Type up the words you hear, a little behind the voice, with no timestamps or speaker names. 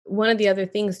one of the other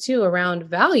things too around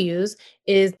values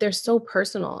is they're so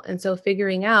personal. And so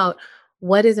figuring out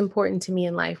what is important to me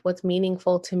in life, what's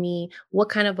meaningful to me, what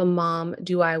kind of a mom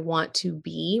do I want to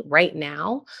be right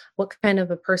now? What kind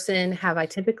of a person have I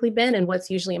typically been? And what's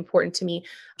usually important to me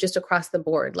just across the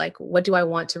board? Like, what do I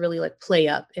want to really like play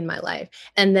up in my life?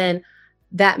 And then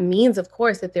that means, of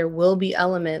course, that there will be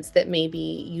elements that maybe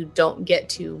you don't get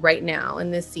to right now in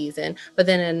this season. But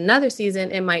then in another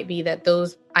season, it might be that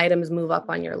those items move up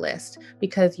on your list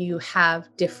because you have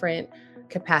different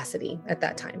capacity at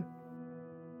that time.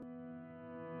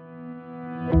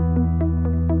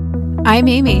 I'm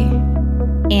Amy.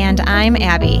 And I'm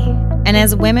Abby. And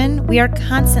as women, we are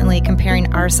constantly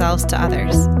comparing ourselves to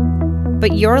others.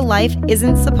 But your life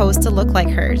isn't supposed to look like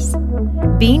hers.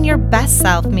 Being your best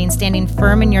self means standing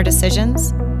firm in your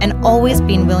decisions and always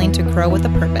being willing to grow with a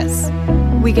purpose.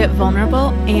 We get vulnerable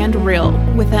and real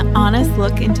with an honest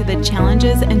look into the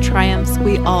challenges and triumphs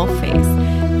we all face.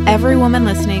 Every woman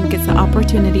listening gets the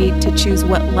opportunity to choose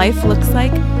what life looks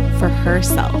like for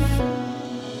herself.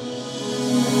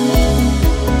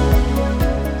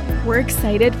 We're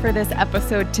excited for this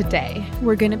episode today.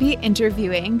 We're going to be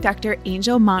interviewing Dr.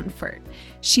 Angel Montfort.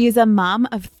 She is a mom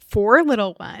of 4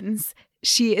 little ones.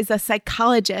 She is a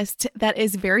psychologist that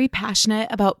is very passionate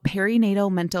about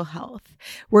perinatal mental health.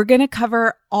 We're going to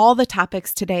cover all the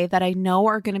topics today that I know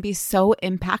are going to be so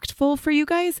impactful for you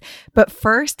guys. But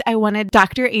first, I wanted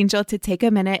Dr. Angel to take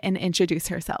a minute and introduce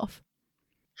herself.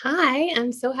 Hi,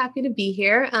 I'm so happy to be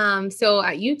here.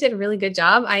 You did a really good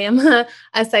job. I am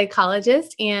a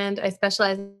psychologist and I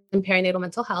specialize in perinatal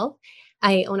mental health.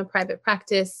 I own a private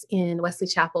practice in Wesley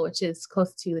Chapel, which is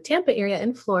close to the Tampa area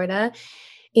in Florida.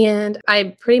 And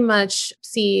I pretty much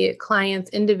see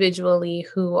clients individually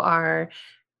who are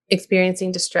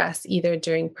experiencing distress either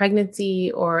during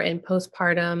pregnancy or in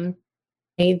postpartum.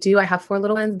 I have 4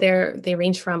 little ones. They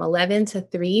range from 11 to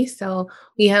 3. So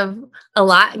we have a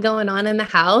lot going on in the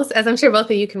house, as I'm sure both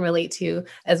of you can relate to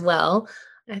as well.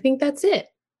 I think that's it.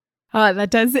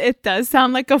 It does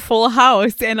sound like a full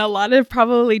house and a lot of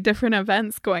probably different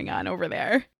events going on over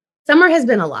there. Summer has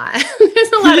been a lot.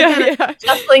 There's a lot of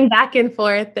shuffling back and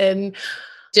forth. And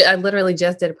I literally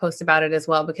just did a post about it as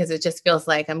well, because it just feels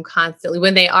like I'm constantly,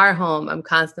 when they are home, I'm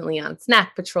constantly on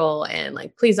snack patrol and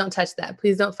like, please don't touch that.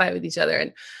 Please don't fight with each other.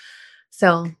 And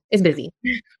so it's busy.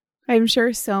 I'm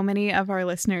sure so many of our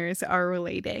listeners are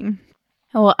relating.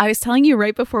 Well, I was telling you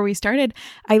right before we started,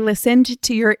 I listened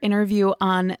to your interview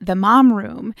on the Mom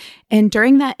Room. And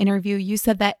during that interview, you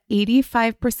said that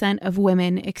 85% of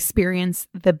women experience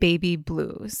the baby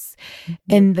blues. Mm-hmm.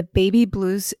 And the baby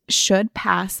blues should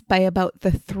pass by about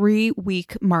the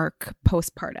 3-week mark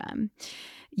postpartum.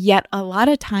 Yet a lot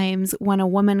of times when a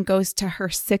woman goes to her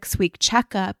 6-week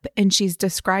checkup and she's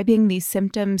describing these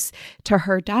symptoms to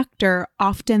her doctor,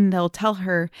 often they'll tell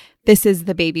her, this is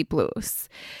the baby blues.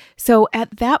 So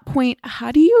at that point,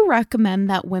 how do you recommend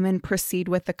that women proceed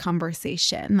with the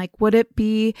conversation? Like, would it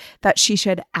be that she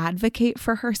should advocate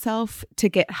for herself to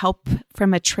get help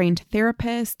from a trained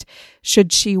therapist?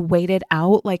 Should she wait it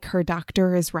out like her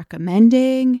doctor is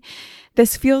recommending?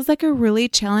 This feels like a really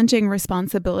challenging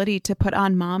responsibility to put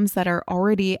on moms that are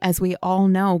already, as we all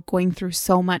know, going through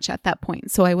so much at that point.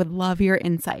 So I would love your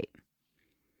insight.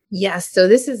 Yes. So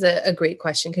this is a great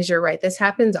question, because you're right. This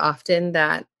happens often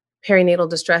that perinatal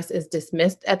distress is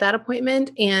dismissed at that appointment,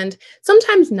 and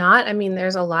sometimes not. I mean,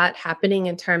 there's a lot happening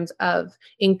in terms of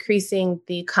increasing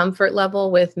the comfort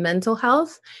level with mental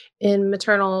health in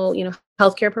maternal,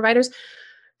 healthcare providers.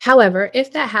 However,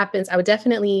 if that happens, I'll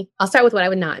start with what I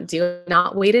would not do,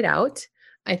 not wait it out.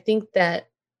 I think that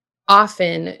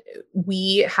often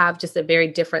we have just a very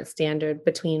different standard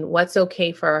between what's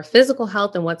okay for our physical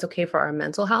health and what's okay for our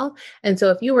mental health. And so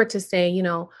if you were to say,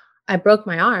 I broke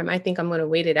my arm, I think I'm going to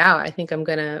wait it out. I think I'm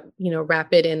going to,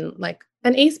 wrap it in like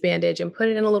an ACE bandage and put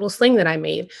it in a little sling that I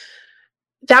made.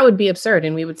 That would be absurd.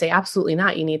 And we would say, absolutely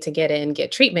not. You need to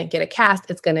get treatment, get a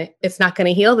cast. It's not going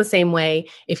to heal the same way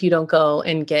if you don't go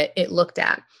and get it looked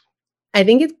at. I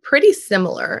think it's pretty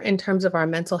similar in terms of our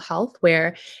mental health,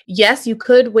 where yes, you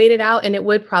could wait it out and it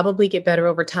would probably get better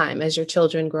over time as your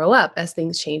children grow up, as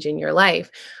things change in your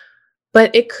life.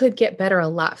 But it could get better a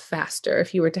lot faster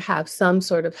if you were to have some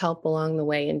sort of help along the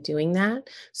way in doing that.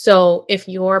 So if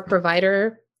your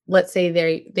provider, let's say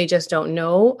they just don't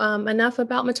know enough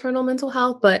about maternal mental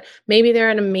health, but maybe they're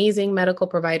an amazing medical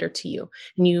provider to you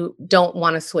and you don't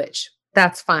want to switch,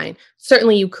 that's fine.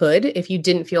 Certainly you could if you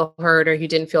didn't feel heard or you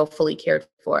didn't feel fully cared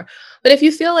for. But if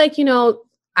you feel like,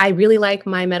 I really like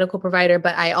my medical provider,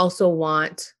 but I also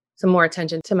want some more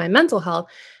attention to my mental health,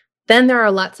 then there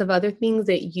are lots of other things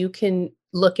that you can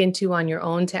look into on your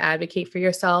own to advocate for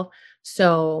yourself.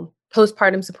 So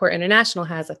Postpartum Support International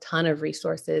has a ton of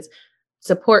resources,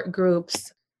 support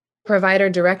groups, provider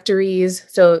directories.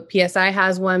 So PSI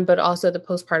has one, but also the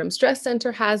Postpartum Stress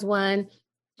Center has one,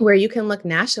 where you can look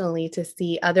nationally to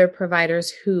see other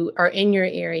providers who are in your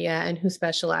area and who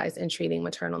specialize in treating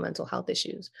maternal mental health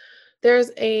issues.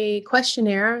 There's a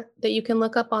questionnaire that you can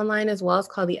look up online as well. It's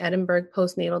called the Edinburgh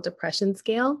Postnatal Depression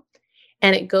Scale.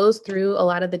 And it goes through a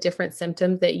lot of the different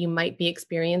symptoms that you might be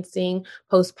experiencing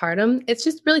postpartum. It's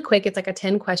just really quick. It's like a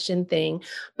 10-question thing,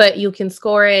 but you can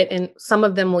score it. And some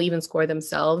of them will even score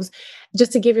themselves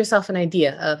just to give yourself an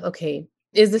idea of, okay,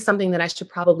 is this something that I should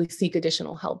probably seek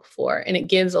additional help for? And it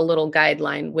gives a little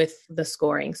guideline with the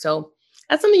scoring. So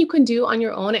that's something you can do on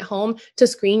your own at home to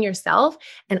screen yourself.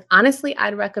 And honestly,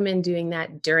 I'd recommend doing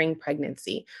that during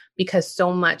pregnancy, because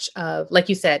so much of, like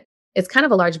you said, it's kind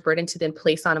of a large burden to then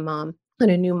place on a mom and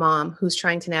a new mom who's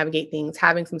trying to navigate things,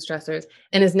 having some stressors,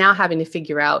 and is now having to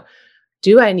figure out,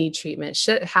 do I need treatment?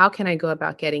 How can I go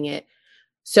about getting it?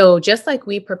 So just like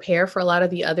we prepare for a lot of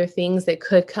the other things that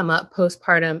could come up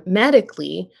postpartum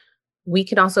medically, we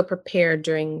can also prepare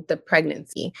during the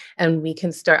pregnancy, and we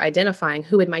can start identifying,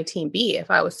 who would my team be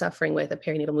if I was suffering with a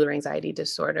perinatal mood or anxiety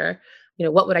disorder?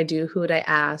 What would I do? Who would I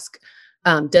ask?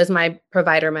 Does my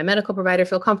medical provider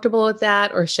feel comfortable with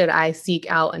that? Or should I seek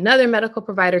out another medical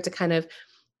provider to kind of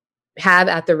have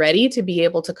at the ready to be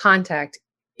able to contact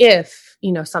if,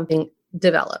 something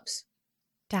develops?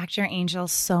 Dr. Angel,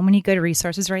 so many good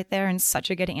resources right there and such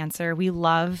a good answer. We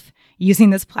love using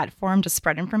this platform to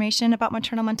spread information about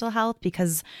maternal mental health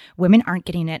because women aren't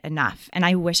getting it enough. And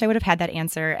I wish I would have had that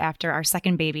answer after our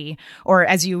second baby, or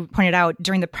as you pointed out,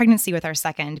 during the pregnancy with our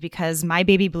second, because my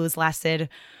baby blues lasted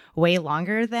way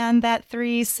longer than that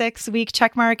 3-6 week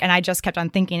check mark. And I just kept on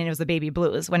thinking it was the baby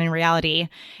blues, when in reality,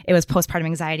 it was postpartum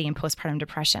anxiety and postpartum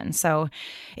depression. So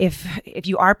if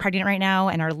you are pregnant right now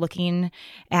and are looking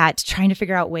at trying to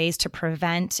figure out ways to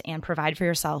prevent and provide for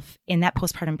yourself in that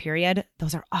postpartum period,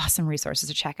 those are awesome resources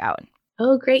to check out.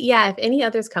 Oh, great. Yeah. If any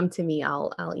others come to me,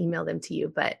 I'll email them to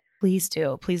you, but please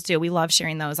do. Please do. We love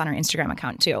sharing those on our Instagram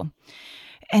account too.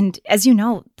 And as you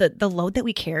know, the load that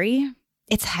we carry,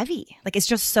 it's heavy. Like, it's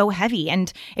just so heavy.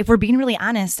 And if we're being really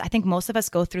honest, I think most of us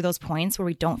go through those points where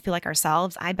we don't feel like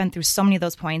ourselves. I've been through so many of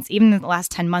those points, even in the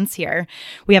last 10 months here.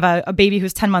 We have a baby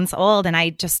who's 10 months old, and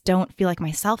I just don't feel like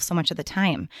myself so much of the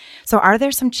time. So are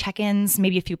there some check-ins,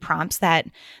 maybe a few prompts that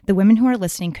the women who are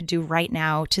listening could do right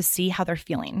now to see how they're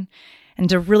feeling and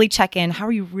to really check in? How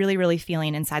are you really, really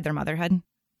feeling inside their motherhood?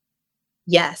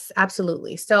 Yes,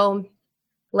 absolutely. So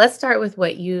let's start with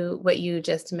what you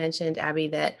just mentioned, Abby,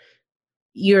 that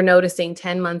you're noticing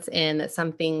 10 months in that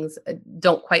some things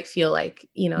don't quite feel like,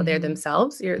 they're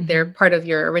themselves. They're part of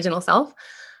your original self.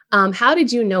 How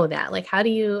did you know that? Like, how do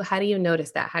you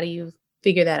notice that? How do you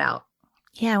figure that out?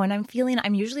 Yeah, when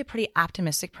I'm usually a pretty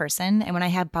optimistic person. And when I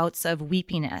have bouts of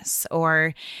weepiness,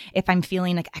 or if I'm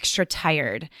feeling like extra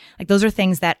tired, like those are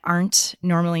things that aren't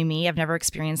normally me. I've never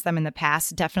experienced them in the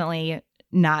past. Definitely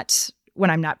not when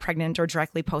I'm not pregnant or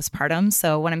directly postpartum.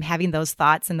 So when I'm having those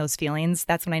thoughts and those feelings,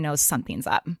 that's when I know something's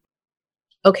up.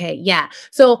 Okay. Yeah.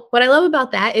 So what I love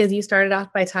about that is you started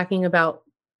off by talking about,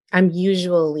 I'm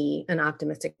usually an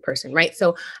optimistic person, right?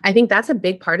 So I think that's a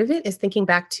big part of it, is thinking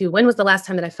back to, when was the last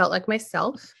time that I felt like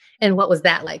myself, and what was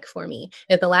that like for me?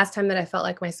 If the last time that I felt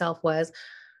like myself was,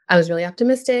 I was really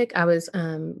optimistic, I was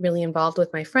really involved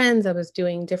with my friends, I was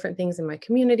doing different things in my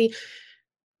community,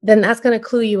 then that's going to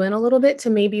clue you in a little bit to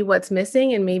maybe what's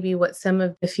missing and maybe what some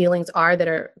of the feelings are that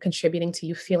are contributing to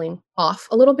you feeling off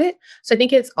a little bit. So I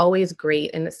think it's always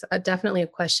great. And it's definitely a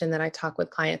question that I talk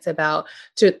with clients about,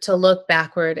 to look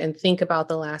backward and think about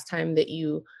the last time that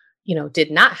you did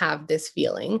not have this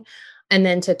feeling. And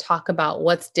then to talk about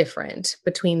what's different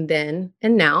between then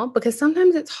and now, because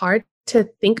sometimes it's hard to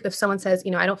think, if someone says,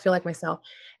 I don't feel like myself,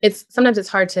 sometimes it's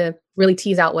hard to really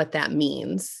tease out what that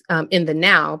means in the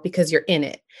now, because you're in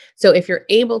it. So if you're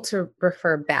able to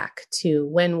refer back to,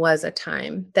 when was a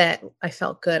time that I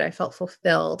felt good, I felt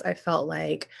fulfilled, I felt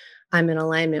like I'm in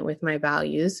alignment with my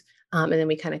values, and then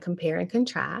we kind of compare and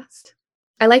contrast.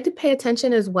 I like to pay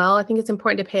attention as well. I think it's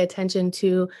important to pay attention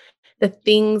to the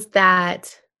things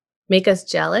that make us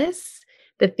jealous,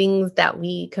 the things that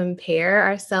we compare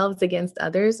ourselves against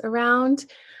others around.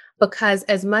 Because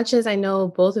as much as I know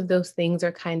both of those things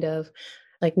are kind of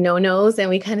like no-nos, and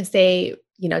we kind of say,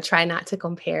 try not to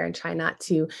compare and try not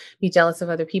to be jealous of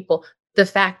other people, the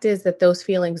fact is that those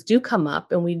feelings do come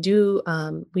up, and we do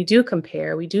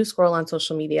compare, we do scroll on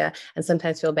social media and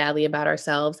sometimes feel badly about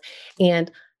ourselves.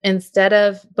 And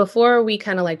before we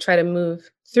kind of like try to move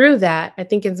through that, I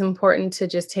think it's important to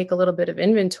just take a little bit of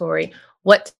inventory.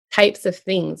 What types of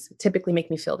things typically make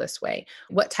me feel this way?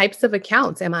 What types of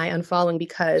accounts am I unfollowing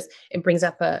because it brings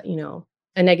up a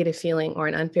negative feeling or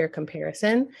an unfair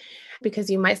comparison?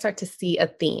 Because you might start to see a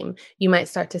theme. You might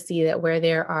start to see that where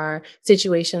there are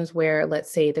situations where,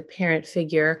 let's say, the parent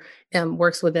figure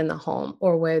works within the home,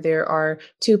 or where there are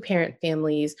two parent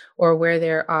families, or where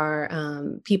there are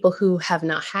people who have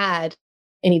not had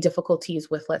any difficulties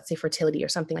with, let's say, fertility or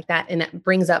something like that, and that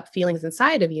brings up feelings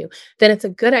inside of you, then it's a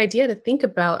good idea to think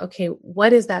about, okay,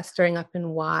 what is that stirring up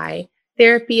and why?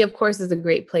 Therapy, of course, is a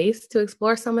great place to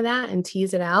explore some of that and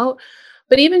tease it out.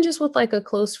 But even just with like a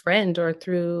close friend or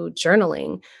through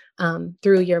journaling,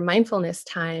 through your mindfulness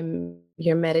time,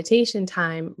 your meditation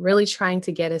time, really trying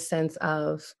to get a sense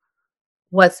of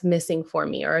what's missing for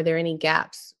me. Or are there any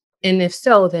gaps? And if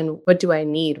so, then what do I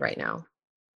need right now?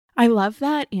 I love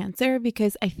that answer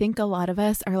because I think a lot of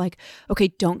us are like, okay,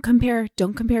 don't compare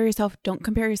yourself, don't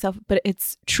compare yourself. But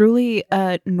it's truly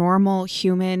a normal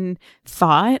human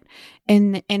thought.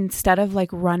 And instead of like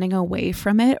running away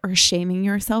from it or shaming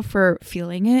yourself for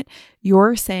feeling it,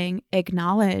 you're saying,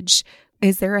 acknowledge,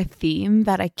 is there a theme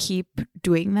that I keep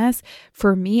doing this?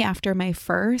 For me, after my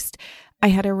first, I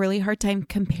had a really hard time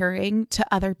comparing to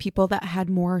other people that had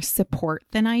more support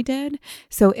than I did.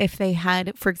 So if they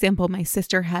had, for example, my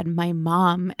sister had my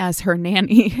mom as her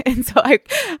nanny. And so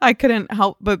I couldn't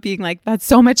help but being like, that's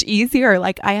so much easier.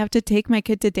 Like I have to take my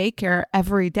kid to daycare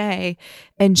every day.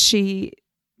 And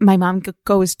my mom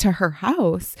goes to her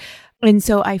house. And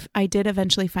so I did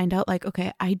eventually find out like,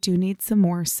 okay, I do need some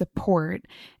more support.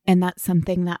 And that's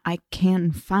something that I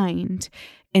can find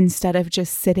instead of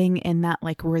just sitting in that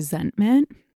like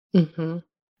resentment. Mm-hmm.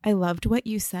 I loved what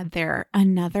you said there.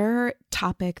 Another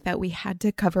topic that we had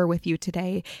to cover with you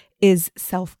today is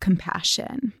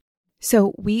self-compassion.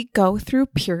 So we go through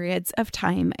periods of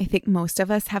time, I think most of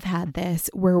us have had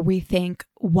this, where we think,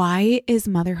 why is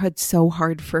motherhood so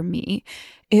hard for me?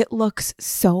 It looks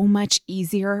so much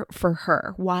easier for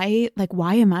her. Why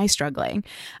am I struggling?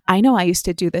 I know I used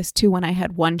to do this too when I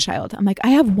had one child. I'm like, I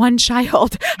have one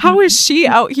child. How is she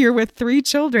out here with 3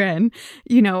 children,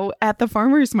 at the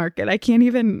farmer's market? I can't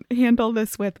even handle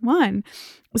this with one.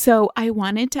 So I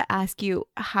wanted to ask you,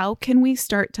 how can we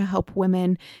start to help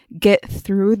women get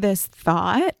through this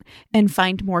thought and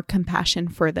find more compassion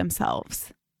for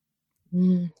themselves?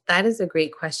 That is a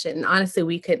great question.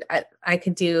 Honestly, I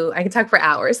could talk for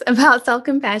hours about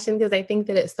self-compassion because I think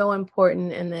that it's so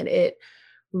important and that it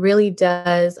really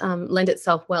does lend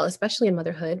itself well, especially in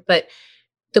motherhood. But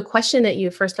the question that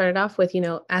you first started off with,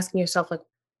 asking yourself, like,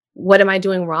 what am I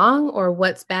doing wrong, or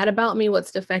what's bad about me?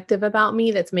 What's defective about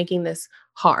me that's making this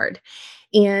hard?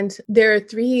 And there are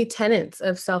 3 tenets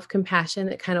of self-compassion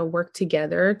that kind of work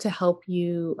together to help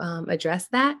you address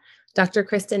that. Dr.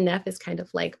 Kristin Neff is kind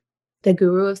of like the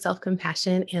guru of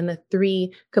self-compassion. And the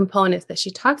 3 components that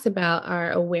she talks about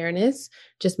are awareness,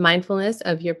 just mindfulness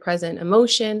of your present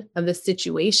emotion, of the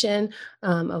situation,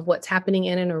 of what's happening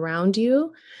in and around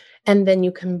you. And then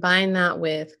you combine that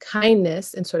with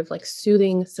kindness and sort of like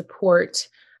soothing support.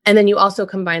 And then you also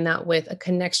combine that with a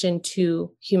connection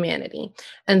to humanity.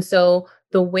 And so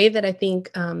the way that I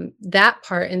think that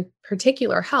part in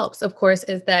particular helps, of course,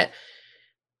 is that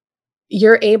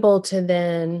you're able to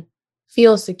then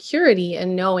feel security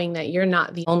in knowing that you're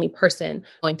not the only person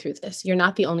going through this. You're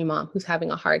not the only mom who's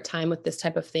having a hard time with this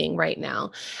type of thing right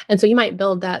now. And so you might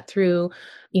build that through,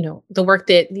 the work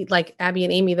that, like Abby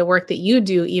and Amy, the work that you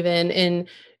do, even in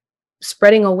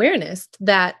spreading awareness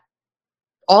that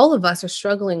all of us are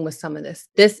struggling with some of this.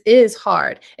 This is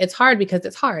hard. It's hard because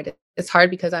it's hard. It's hard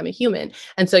because I'm a human.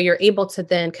 And so you're able to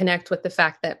then connect with the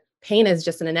fact that pain is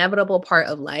just an inevitable part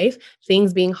of life.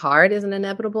 Things being hard is an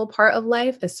inevitable part of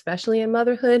life, especially in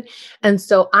motherhood. And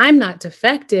so I'm not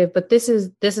defective, but this is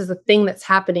a thing that's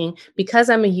happening because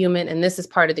I'm a human, and this is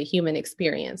part of the human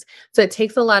experience. So it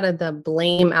takes a lot of the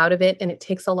blame out of it, and it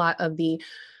takes a lot of the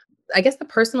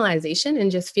personalization and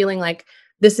just feeling like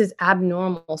this is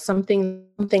abnormal, something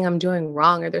I'm doing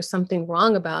wrong, or there's something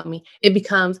wrong about me. It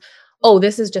becomes, oh,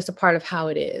 this is just a part of how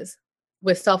it is.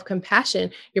 With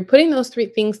self-compassion, you're putting those 3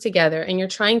 things together, and you're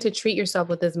trying to treat yourself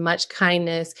with as much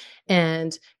kindness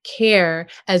and care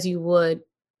as you would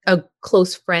a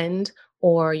close friend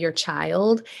or your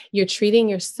child. You're treating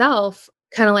yourself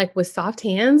kind of like with soft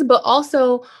hands, but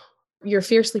also you're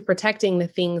fiercely protecting the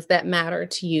things that matter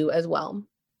to you as well.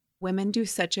 Women do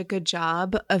such a good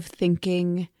job of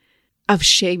thinking of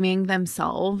shaming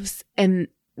themselves, and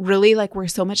really like we're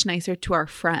so much nicer to our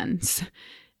friends.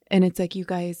 And it's like, you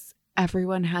guys,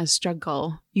 everyone has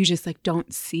struggle. You just like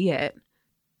don't see it.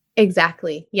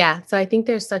 Exactly. Yeah. So I think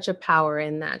there's such a power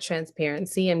in that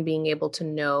transparency and being able to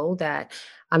know that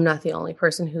I'm not the only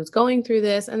person who's going through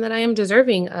this and that I am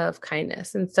deserving of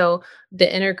kindness. And so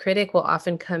the inner critic will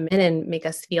often come in and make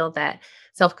us feel that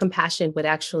self compassion would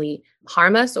actually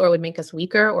harm us or would make us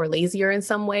weaker or lazier in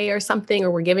some way or something, or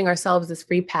we're giving ourselves this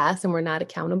free pass and we're not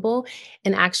accountable.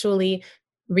 And actually,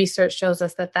 research shows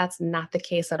us that that's not the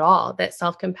case at all, that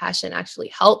self compassion actually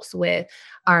helps with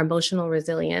our emotional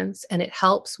resilience and it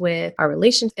helps with our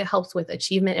relations. It helps with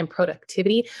achievement and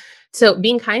productivity. So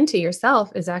being kind to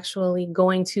yourself is actually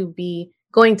going to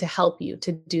help you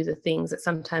to do the things that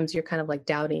sometimes you're kind of like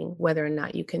doubting whether or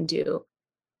not you can do.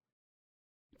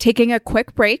 Taking a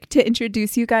quick break to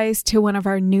introduce you guys to one of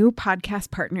our new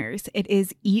podcast partners. It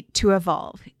is Eat to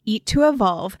Evolve. Eat to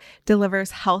Evolve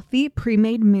delivers healthy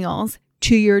pre-made meals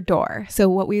to your door. So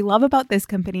what we love about this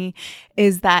company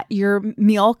is that your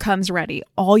meal comes ready.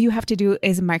 All you have to do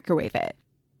is microwave it.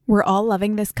 We're all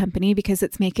loving this company because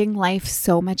it's making life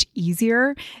so much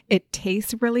easier. It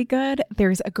tastes really good.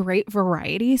 There's a great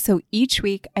variety. So each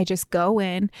week I just go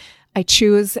in, I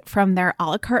choose from their a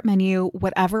la carte menu,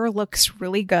 whatever looks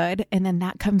really good, and then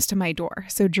that comes to my door.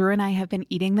 So Drew and I have been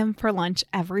eating them for lunch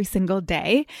every single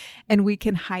day, and we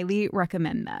can highly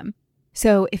recommend them.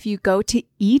 So if you go to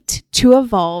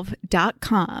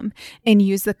eattoevolve.com and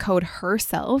use the code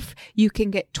HERSELF, you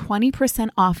can get 20%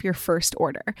 off your first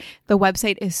order. The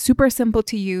website is super simple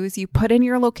to use. You put in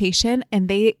your location and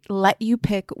they let you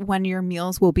pick when your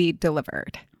meals will be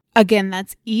delivered. Again,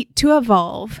 that's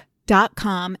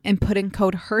eattoevolve.com and put in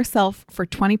code HERSELF for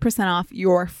 20% off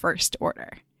your first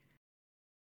order.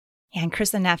 And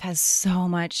Kristen Neff has so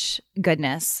much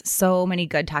goodness, so many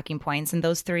good talking points. And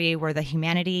those three were the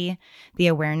humanity, the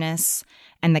awareness,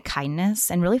 and the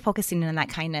kindness, and really focusing in on that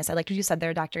kindness. I liked what you said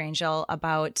there, Dr. Angel,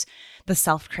 about the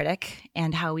self-critic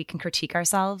and how we can critique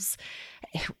ourselves.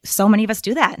 So many of us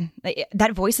do that.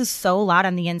 That voice is so loud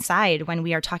on the inside when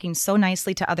we are talking so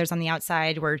nicely to others on the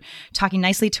outside. We're talking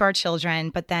nicely to our children,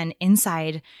 but then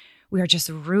inside, we are just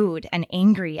rude and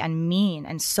angry and mean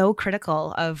and so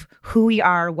critical of who we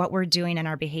are, what we're doing, and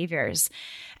our behaviors.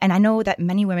 And I know that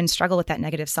many women struggle with that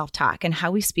negative self-talk and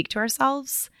how we speak to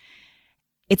ourselves.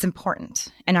 It's important.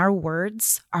 And our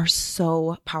words are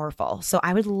so powerful. So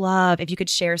I would love if you could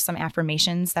share some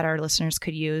affirmations that our listeners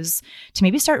could use to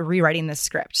maybe start rewriting this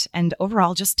script and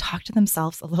overall just talk to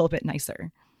themselves a little bit nicer.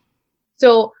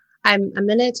 So I'm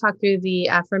going to talk through the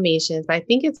affirmations, but I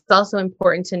think it's also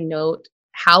important to note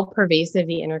how pervasive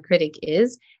the inner critic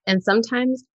is. And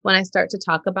sometimes when I start to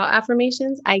talk about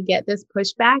affirmations, I get this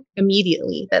pushback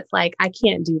immediately. That's like, I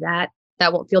can't do that.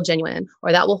 That won't feel genuine,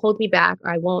 or that will hold me back,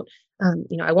 or I won't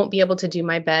be able to do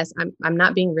my best. I'm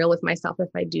not being real with myself if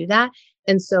I do that.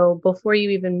 And so before you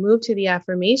even move to the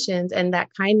affirmations and that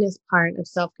kindness part of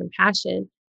self-compassion,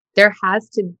 there has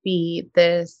to be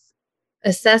this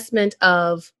assessment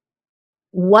of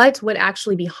what would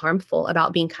actually be harmful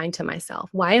about being kind to myself?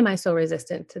 Why am I so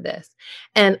resistant to this?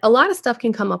 And a lot of stuff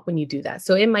can come up when you do that.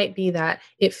 So it might be that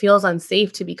it feels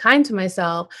unsafe to be kind to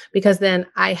myself because then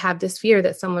I have this fear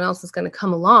that someone else is going to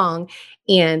come along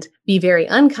and be very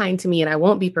unkind to me and I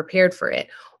won't be prepared for it.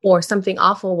 Or something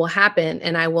awful will happen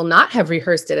and I will not have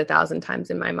rehearsed it 1,000 times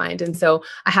in my mind. And so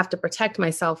I have to protect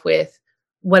myself with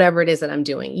whatever it is that I'm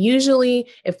doing. Usually,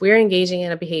 if we're engaging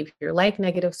in a behavior like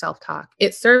negative self-talk,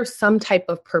 it serves some type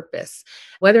of purpose.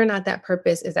 Whether or not that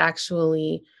purpose is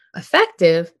actually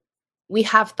effective, we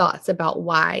have thoughts about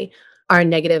why our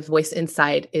negative voice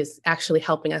inside is actually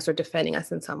helping us or defending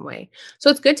us in some way. So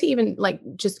it's good to even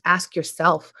just ask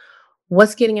yourself,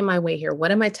 what's getting in my way here? What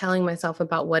am I telling myself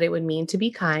about what it would mean to be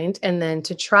kind? And then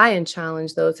to try and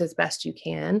challenge those as best you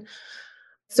can.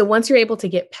 So once you're able to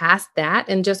get past that,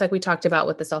 and just like we talked about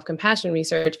with the self-compassion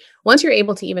research, once you're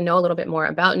able to even know a little bit more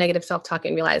about negative self-talk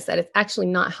and realize that it's actually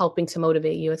not helping to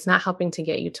motivate you, it's not helping to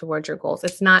get you towards your goals,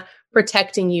 it's not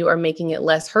protecting you or making it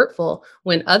less hurtful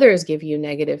when others give you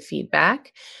negative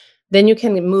feedback, then you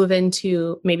can move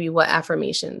into maybe what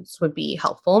affirmations would be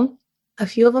helpful. A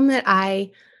few of them that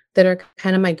are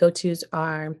kind of my go-tos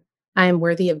are, I am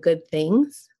worthy of good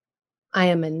things. I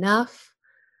am enough.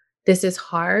 This is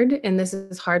hard, and this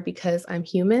is hard because I'm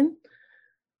human.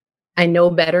 I know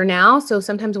better now. So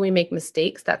sometimes when we make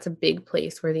mistakes, that's a big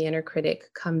place where the inner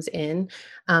critic comes in.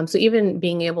 So even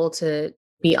being able to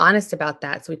be honest about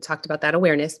that. So we talked about that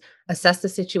awareness, assess the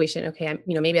situation. Okay,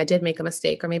 maybe I did make a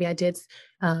mistake, or maybe I did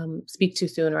speak too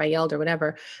soon, or I yelled, or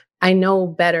whatever. I know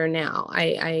better now.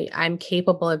 I'm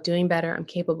capable of doing better. I'm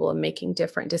capable of making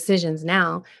different decisions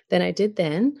now than I did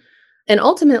then. And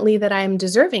ultimately that I'm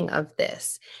deserving of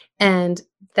this. And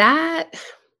that,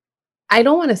 I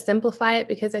don't want to simplify it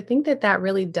because I think that that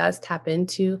really does tap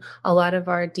into a lot of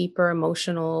our deeper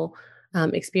emotional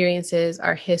experiences,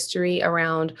 our history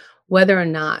around whether or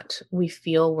not we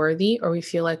feel worthy or we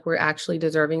feel like we're actually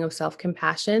deserving of self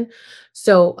compassion.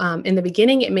 So, in the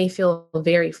beginning, it may feel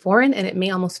very foreign and it may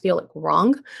almost feel like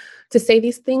wrong to say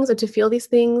these things or to feel these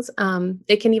things.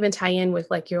 It can even tie in with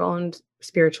like your own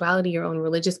spirituality, your own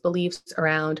religious beliefs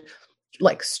around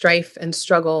like strife and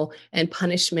struggle and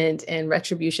punishment and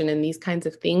retribution and these kinds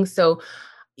of things. So,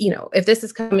 if this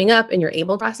is coming up and you're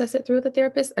able to process it through the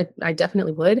therapist, I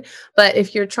definitely would. But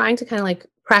if you're trying to kind of like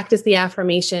practice the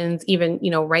affirmations, even,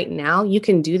 right now, you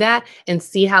can do that and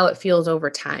see how it feels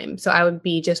over time. So I would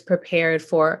be just prepared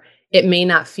for it may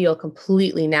not feel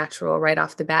completely natural right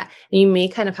off the bat. And you may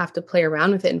kind of have to play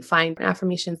around with it and find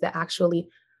affirmations that actually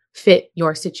fit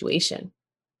your situation.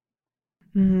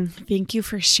 Thank you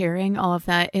for sharing all of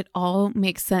that. It all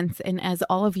makes sense. And as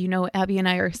all of you know, Abby and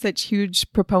I are such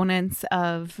huge proponents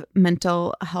of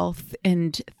mental health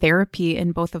and therapy,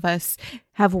 and both of us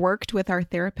have worked with our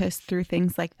therapists through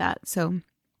things like that. So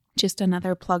just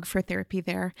another plug for therapy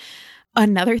there.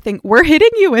 Another thing, we're hitting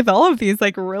you with all of these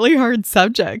like really hard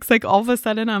subjects. Like all of a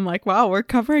sudden I'm like, wow, we're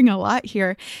covering a lot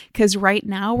here, because right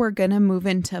now we're going to move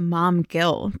into mom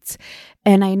guilt.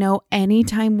 And I know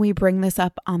anytime we bring this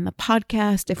up on the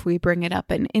podcast, if we bring it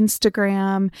up on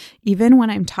Instagram, even when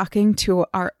I'm talking to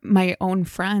my own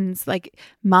friends, like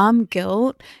mom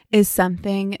guilt is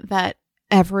something that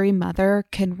every mother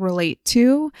can relate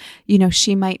to.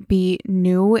 She might be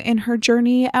new in her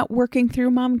journey at working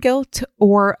through mom guilt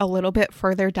or a little bit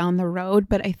further down the road,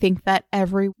 but I think that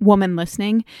every woman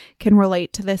listening can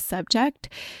relate to this subject.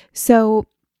 So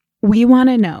we want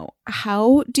to know,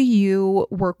 how do you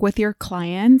work with your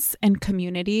clients and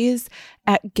communities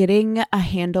at getting a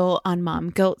handle on mom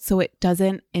guilt so it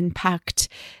doesn't impact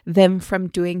them from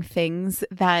doing things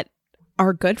that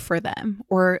are good for them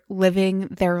or living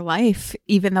their life,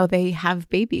 even though they have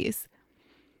babies?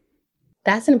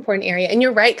 That's an important area. And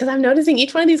you're right, because I'm noticing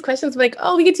each one of these questions, like,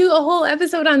 oh, we could do a whole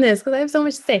episode on this because I have so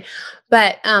much to say.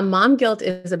 But mom guilt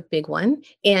is a big one.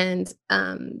 And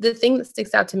the thing that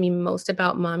sticks out to me most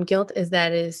about mom guilt is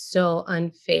that it is so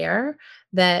unfair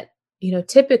that,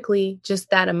 typically just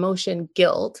that emotion,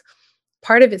 guilt,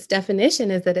 part of its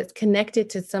definition is that it's connected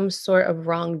to some sort of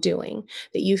wrongdoing,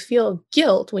 that you feel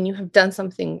guilt when you have done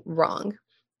something wrong,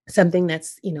 something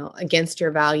that's, against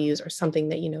your values, or something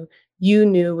that, you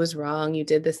knew was wrong. You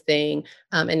did this thing,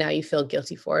 and now you feel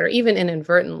guilty for it. Or even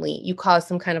inadvertently, you caused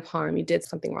some kind of harm. You did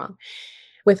something wrong.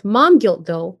 With mom guilt,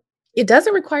 though, it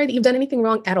doesn't require that you've done anything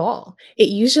wrong at all. It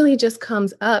usually just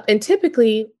comes up. And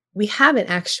typically, we haven't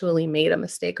actually made a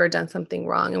mistake or done something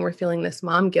wrong, and we're feeling this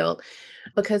mom guilt,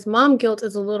 because mom guilt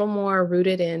is a little more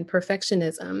rooted in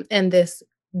perfectionism and this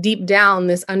deep down,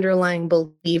 this underlying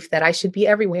belief that I should be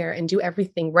everywhere and do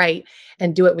everything right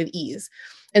and do it with ease.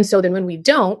 And so then when we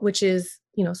don't, which is,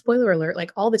 spoiler alert,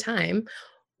 like all the time,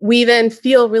 we then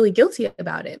feel really guilty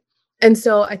about it. And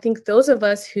so I think those of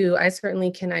us who I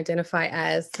certainly can identify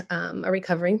as a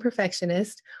recovering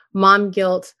perfectionist, mom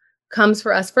guilt comes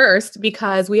for us first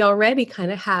because we already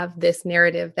kind of have this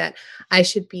narrative that I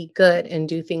should be good and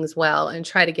do things well and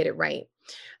try to get it right.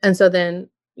 And so then,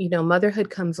 motherhood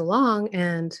comes along,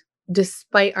 and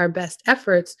despite our best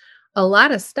efforts, a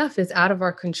lot of stuff is out of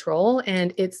our control,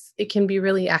 and it can be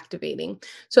really activating.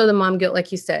 So the mom guilt,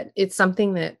 like you said, it's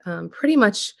something that pretty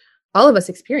much all of us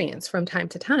experience from time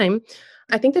to time.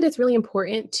 I think that it's really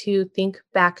important to think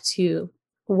back to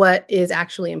what is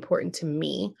actually important to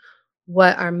me.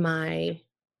 What are my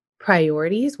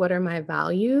priorities? What are my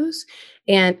values?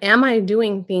 And am I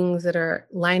doing things that are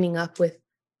lining up with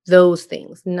those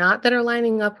things? Not that are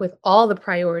lining up with all the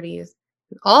priorities,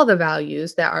 all the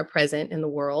values that are present in the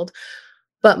world,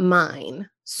 but mine.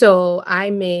 So I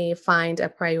may find a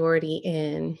priority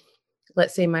in,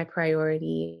 let's say my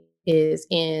priority is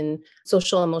in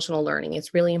social emotional learning.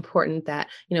 It's really important that,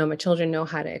 my children know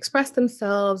how to express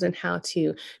themselves and how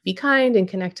to be kind and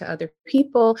connect to other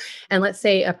people. And let's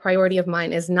say a priority of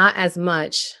mine is not as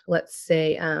much, let's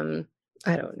say,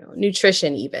 I don't know,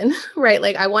 nutrition even, right?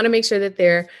 Like I want to make sure that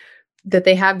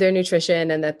they have their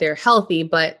nutrition and that they're healthy.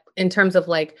 But in terms of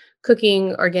like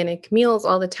cooking organic meals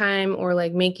all the time, or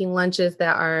like making lunches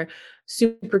that are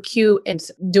super cute and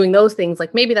doing those things,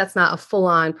 like maybe that's not a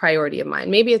full-on priority of mine.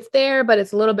 Maybe it's there, but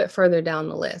it's a little bit further down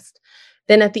the list.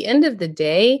 Then at the end of the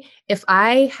day, if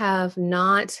I have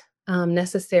not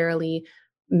necessarily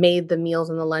made the meals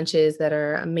and the lunches that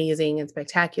are amazing and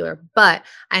spectacular, but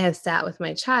I have sat with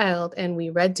my child and we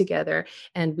read together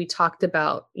and we talked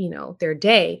about, their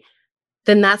day,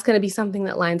 then that's going to be something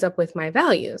that lines up with my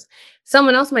values.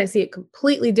 Someone else might see it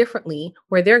completely differently,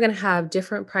 where they're going to have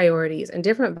different priorities and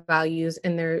different values,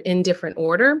 and they're in different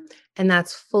order, and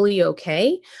that's fully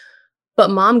okay. But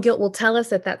mom guilt will tell us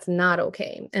that that's not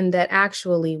okay, and that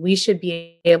actually we should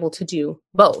be able to do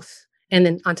both. And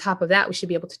then on top of that, we should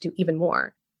be able to do even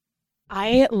more.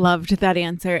 I loved that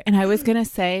answer. And I was going to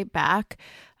say back,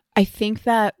 I think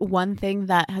that one thing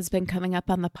that has been coming up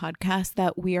on the podcast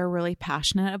that we are really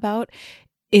passionate about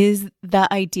is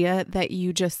the idea that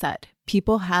you just said.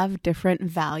 People have different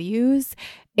values,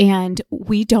 and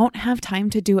we don't have time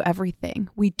to do everything.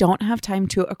 We don't have time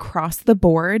to, across the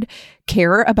board,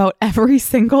 care about every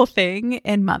single thing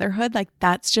in motherhood. Like,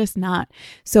 that's just not.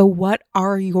 So what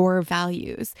are your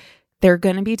values? They're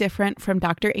going to be different from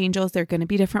Dr. Angel's. They're going to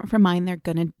be different from mine. They're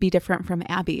going to be different from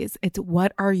Abby's. It's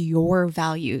what are your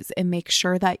values, and make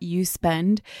sure that you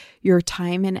spend your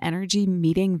time and energy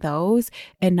meeting those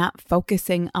and not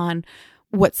focusing on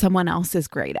what someone else is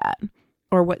great at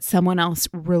or what someone else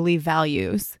really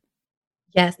values.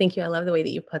 Yes, thank you. I love the way that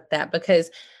you put that,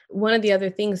 because one of the other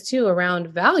things too around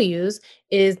values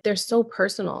is they're so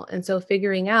personal. And so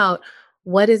figuring out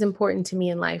what is important to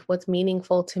me in life, what's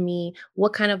meaningful to me,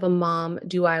 what kind of a mom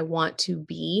do I want to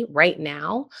be right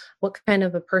now, what kind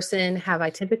of a person have I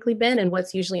typically been, and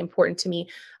what's usually important to me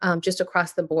just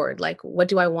across the board. Like, what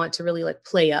do I want to really like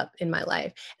play up in my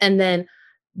life? And then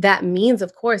that means,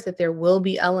 of course, that there will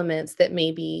be elements that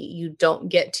maybe you don't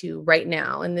get to right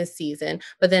now in this season,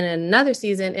 but then in another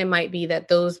season, it might be that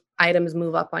those items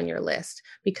move up on your list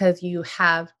because you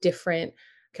have different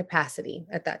capacity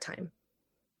at that time.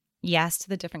 Yes to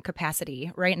the different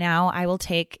capacity. Right now, I will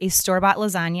take a store-bought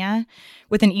lasagna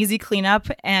with an easy cleanup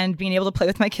and being able to play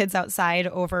with my kids outside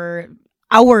over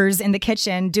hours in the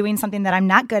kitchen doing something that I'm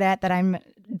not good at, that I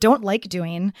don't like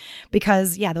doing,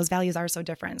 because those values are so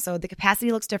different. So the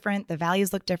capacity looks different. The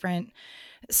values look different.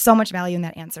 So much value in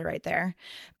that answer right there.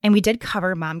 And we did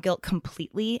cover mom guilt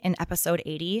completely in episode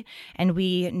 80. And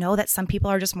we know that some people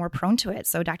are just more prone to it.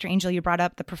 So Dr. Angel, you brought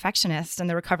up the perfectionist and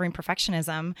the recovering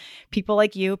perfectionism. People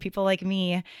like you, people like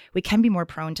me, we can be more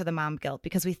prone to the mom guilt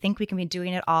because we think we can be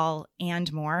doing it all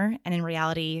and more. And in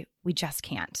reality, we just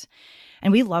can't.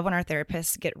 And we love when our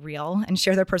therapists get real and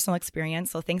share their personal experience.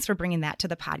 So thanks for bringing that to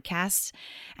the podcast.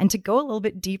 And to go a little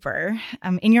bit deeper,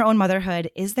 in your own motherhood,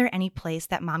 is there any place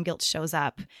that mom guilt shows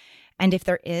up? And if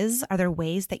there is, are there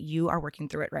ways that you are working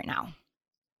through it right now?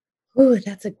 Oh,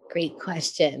 that's a great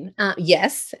question.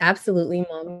 Yes, absolutely.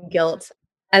 Mom guilt.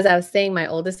 As I was saying, my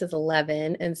oldest is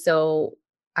 11. And so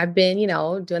I've been,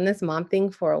 doing this mom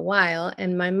thing for a while.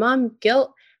 And my mom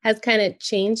guilt has kind of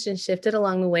changed and shifted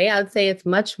along the way. I would say it's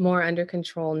much more under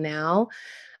control now,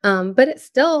 but it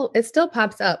still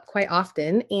pops up quite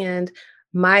often. And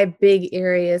my big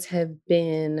areas have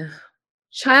been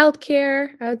childcare,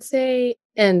 I would say,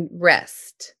 and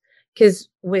rest. Because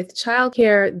with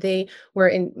childcare,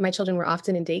 my children were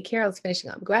often in daycare. I was finishing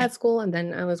up grad school, and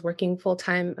then I was working full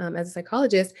time as a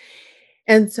psychologist.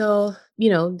 And so,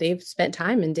 they've spent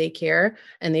time in daycare,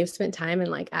 and they've spent time in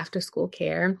like after school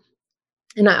care.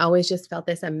 And I always just felt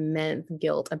this immense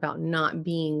guilt about not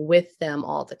being with them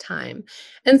all the time.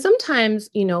 And sometimes,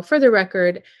 for the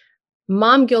record,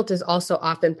 mom guilt is also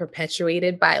often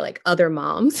perpetuated by like other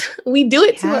moms. We do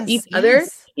it to each other,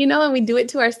 and we do it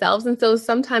to ourselves. And so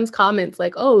sometimes comments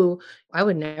like, oh, I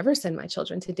would never send my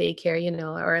children to daycare,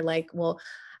 or like, well,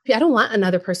 I don't want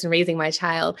another person raising my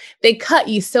child. They cut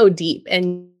you so deep,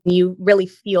 and you really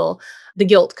feel the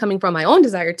guilt coming from my own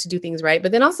desire to do things right,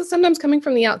 but then also sometimes coming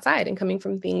from the outside and coming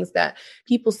from things that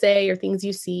people say or things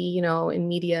you see, in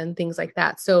media and things like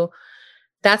that. So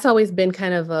that's always been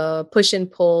kind of a push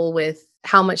and pull with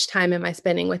how much time am I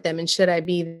spending with them, and should I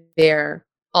be there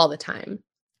all the time?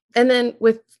 And then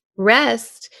with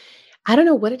rest, I don't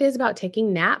know what it is about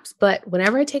taking naps, but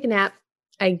whenever I take a nap,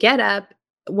 I get up.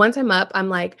 Once I'm up, I'm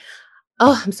like,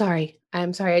 oh, I'm sorry. I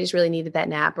just really needed that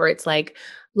nap. Or it's like,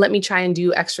 let me try and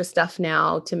do extra stuff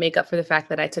now to make up for the fact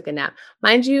that I took a nap.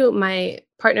 Mind you, my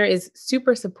partner is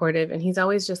super supportive, and he's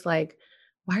always just like,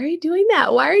 why are you doing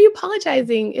that? Why are you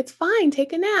apologizing? It's fine.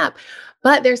 Take a nap.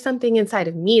 But there's something inside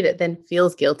of me that then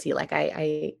feels guilty. Like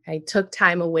I took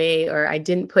time away, or I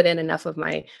didn't put in enough of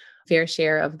my fair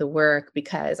share of the work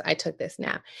because I took this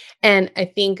nap. And I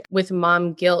think with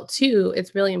mom guilt too,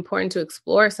 it's really important to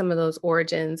explore some of those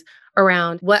origins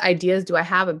around what ideas do I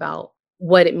have about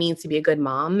what it means to be a good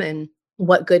mom, and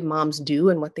what good moms do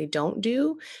and what they don't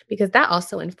do, because that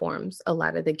also informs a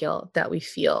lot of the guilt that we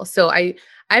feel. So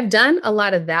I've done a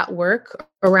lot of that work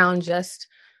around just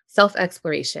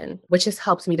self-exploration, which has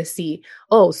helped me to see,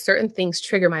 oh, certain things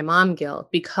trigger my mom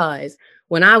guilt because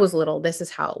when I was little, this is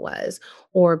how it was.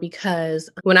 Or because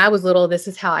when I was little, this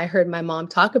is how I heard my mom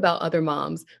talk about other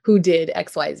moms who did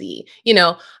XYZ,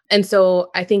 And so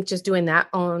I think just doing that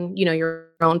on, your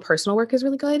own personal work is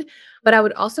really good. But I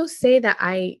would also say that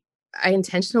I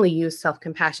intentionally use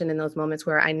self-compassion in those moments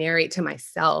where I narrate to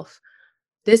myself,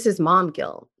 this is mom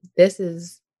guilt. This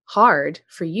is hard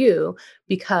for you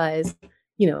because,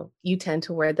 you tend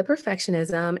to wear the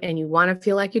perfectionism and you want to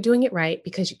feel like you're doing it right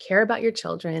because you care about your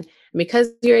children and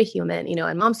because you're a human,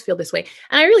 and moms feel this way.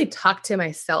 And I really talk to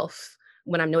myself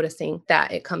when I'm noticing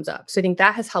that it comes up. So I think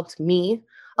that has helped me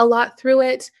a lot through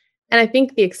it. And I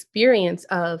think the experience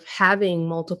of having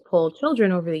multiple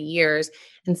children over the years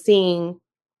and seeing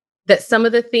that some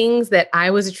of the things that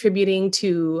I was attributing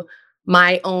to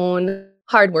my own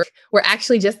hard work were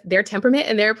actually just their temperament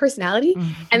and their personality.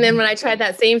 Mhm. And then when I tried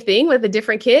that same thing with a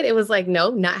different kid, it was like, no,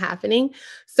 not happening.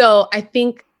 So I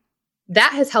think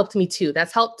that has helped me too.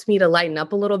 That's helped me to lighten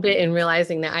up a little bit and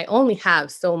realizing that I only have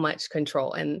so much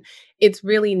control. And it's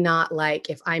really not like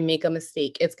if I make a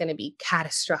mistake, it's going to be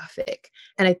catastrophic.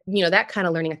 And that kind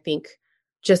of learning, I think,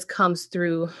 just comes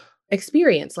through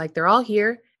experience. Like they're all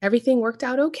here. Everything worked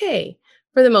out okay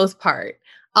for the most part.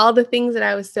 All the things that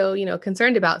I was so,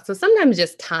 concerned about. So sometimes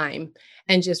just time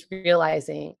and just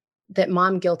realizing that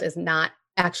mom guilt is not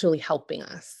actually helping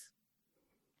us.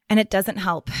 And it doesn't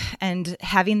help. And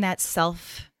having that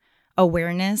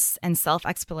self-awareness and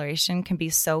self-exploration can be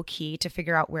so key to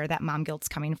figure out where that mom guilt's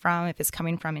coming from. If it's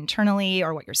coming from internally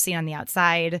or what you're seeing on the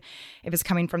outside, if it's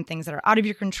coming from things that are out of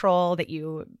your control that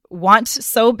you want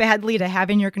so badly to have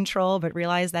in your control, but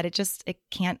realize that it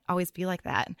can't always be like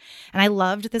that. And I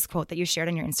loved this quote that you shared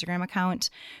on your Instagram account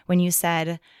when you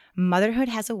said, "Motherhood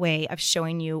has a way of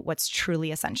showing you what's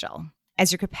truly essential. As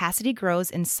your capacity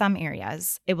grows in some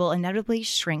areas, it will inevitably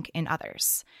shrink in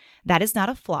others. That is not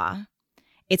a flaw.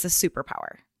 It's a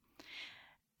superpower."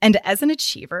 And as an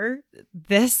achiever,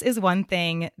 this is one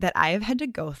thing that I've had to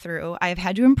go through. I've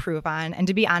had to improve on. And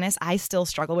to be honest, I still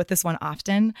struggle with this one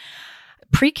often.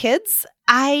 Pre-kids,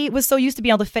 I was so used to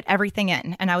being able to fit everything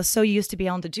in. And I was so used to being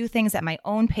able to do things at my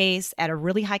own pace at a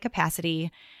really high capacity.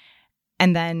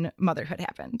 And then motherhood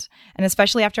happened. And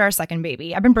especially after our second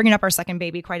baby, I've been bringing up our second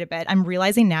baby quite a bit. I'm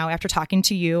realizing now after talking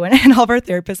to you and all of our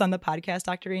therapists on the podcast,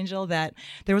 Dr. Angel, that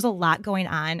there was a lot going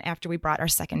on after we brought our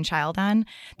second child on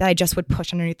that I just would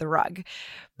push underneath the rug.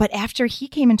 But after he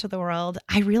came into the world,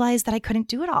 I realized that I couldn't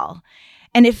do it all.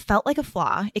 And it felt like a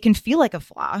flaw. It can feel like a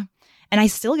flaw. And I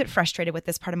still get frustrated with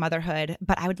this part of motherhood,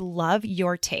 but I would love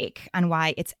your take on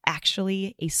why it's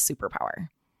actually a superpower.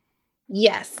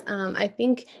 Yes. I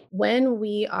think when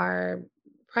we are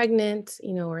pregnant,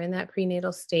 we're in that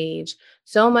prenatal stage,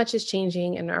 so much is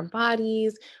changing in our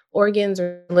bodies. Organs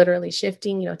are literally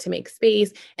shifting, to make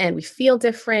space, and we feel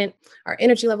different. Our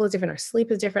energy level is different. Our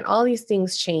sleep is different. All these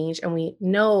things change, and we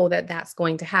know that that's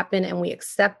going to happen, and we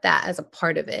accept that as a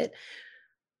part of it.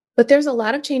 But there's a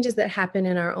lot of changes that happen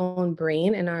in our own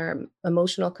brain and our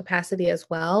emotional capacity as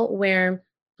well, where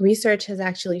research has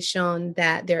actually shown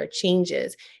that there are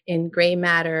changes in gray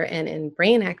matter and in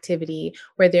brain activity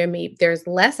where there's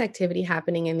less activity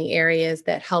happening in the areas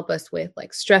that help us with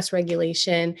like stress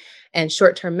regulation and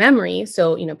short-term memory.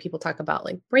 So, people talk about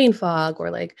like brain fog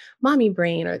or like mommy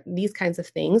brain or these kinds of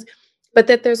things, but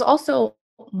that there's also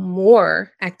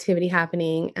more activity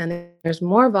happening and there's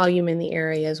more volume in the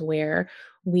areas where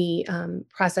we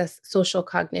process social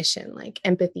cognition, like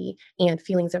empathy and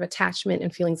feelings of attachment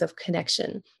and feelings of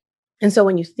connection. And so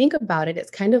when you think about it,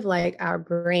 it's kind of like our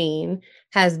brain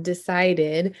has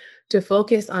decided to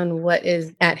focus on what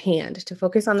is at hand, to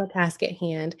focus on the task at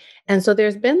hand. And so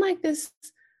there's been like this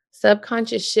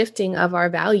subconscious shifting of our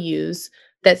values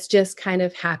that's just kind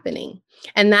of happening.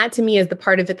 And that to me is the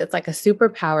part of it that's like a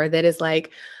superpower that is like,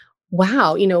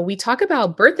 wow, we talk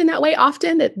about birth in that way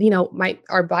often that,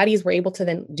 our bodies were able to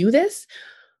then do this.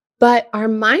 But our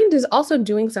mind is also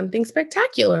doing something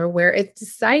spectacular where it's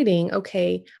deciding,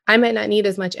 okay, I might not need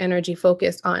as much energy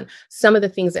focused on some of the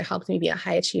things that helped me be a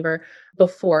high achiever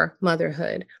before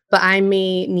motherhood, but I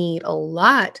may need a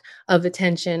lot of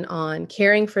attention on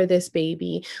caring for this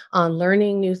baby, on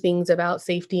learning new things about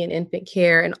safety and infant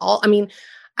care and all.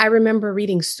 I remember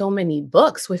reading so many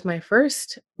books with my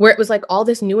first, where it was like all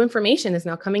this new information is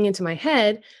now coming into my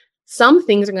head. Some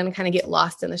things are going to kind of get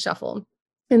lost in the shuffle.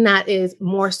 And that is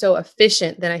more so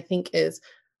efficient than I think is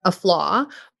a flaw.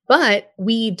 But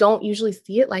we don't usually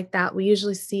see it like that. We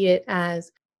usually see it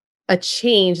as a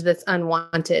change that's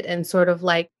unwanted and sort of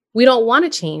like, we don't want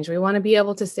to change. We want to be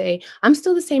able to say, I'm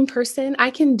still the same person.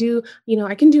 I can do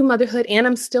motherhood and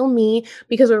I'm still me,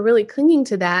 because we're really clinging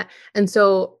to that. And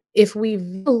so if we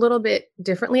view a little bit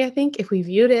differently, I think if we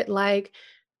viewed it like,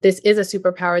 this is a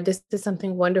superpower. This is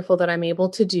something wonderful that I'm able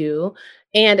to do.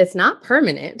 And it's not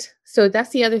permanent. So that's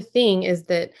the other thing, is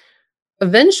that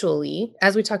eventually,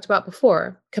 as we talked about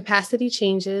before, capacity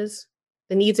changes,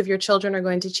 the needs of your children are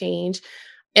going to change.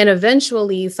 And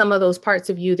eventually, some of those parts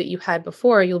of you that you had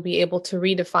before, you'll be able to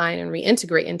redefine and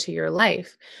reintegrate into your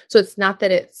life. So it's not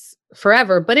that it's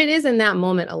forever, but it is in that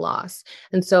moment a loss.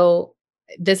 And so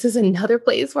this is another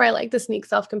place where I like to sneak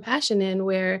self-compassion in,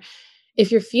 where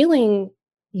if you're feeling,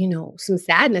 some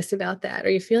sadness about that, or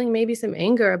you're feeling maybe some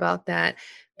anger about that,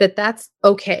 that's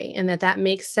okay. And that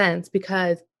makes sense,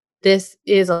 because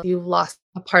you've lost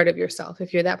a part of yourself.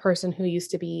 If you're that person who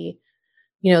used to be,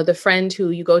 the friend who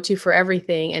you go to for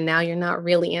everything, and now you're not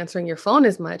really answering your phone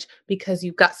as much because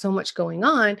you've got so much going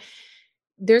on,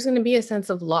 there's going to be a sense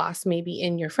of loss, maybe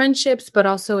in your friendships, but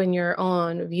also in your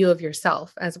own view of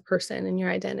yourself as a person and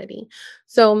your identity.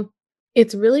 So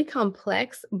it's really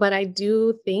complex, but I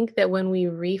do think that when we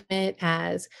reframe it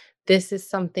as this is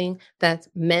something that's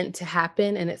meant to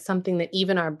happen, and it's something that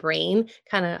even our brain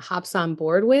kind of hops on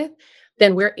board with,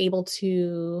 then we're able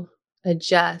to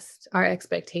adjust our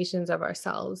expectations of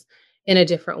ourselves in a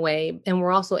different way. And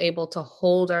we're also able to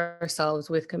hold ourselves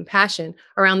with compassion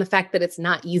around the fact that it's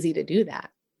not easy to do that.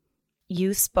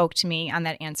 You spoke to me on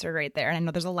that answer right there. And I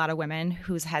know there's a lot of women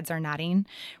whose heads are nodding.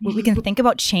 We can think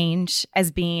about change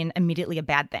as being immediately a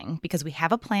bad thing, because we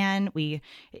have a plan,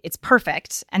 it's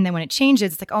perfect. And then when it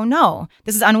changes, it's like, oh no,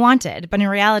 this is unwanted. But in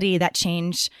reality, that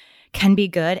change can be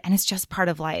good, and it's just part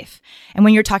of life. And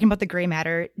when you're talking about the gray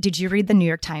matter, did you read the New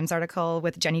York Times article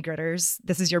with Jenny Gritters,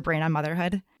 This Is Your Brain on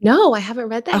Motherhood? No, I haven't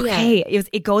read that yet. Okay,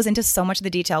 it goes into so much of the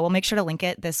detail. We'll make sure to link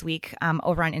it this week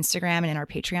over on Instagram and in our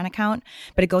Patreon account.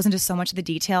 But it goes into so much of the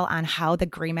detail on how the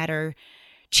gray matter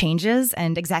changes.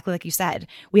 And exactly like you said,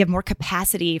 we have more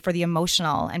capacity for the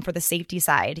emotional and for the safety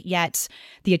side, yet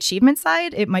the achievement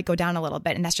side, it might go down a little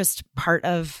bit. And that's just part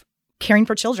of caring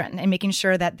for children and making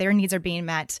sure that their needs are being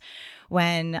met,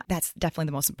 when that's definitely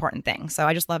the most important thing. So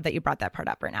I just love that you brought that part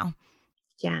up right now.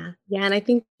 Yeah. And I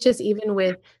think just even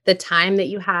with the time that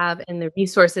you have and the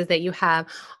resources that you have,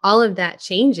 all of that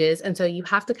changes. And so you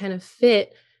have to kind of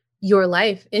fit your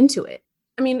life into it.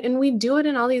 I mean, and we do it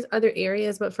in all these other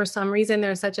areas, but for some reason,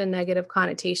 there's such a negative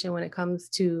connotation when it comes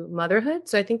to motherhood.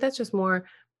 So I think that's just more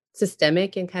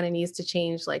systemic and kind of needs to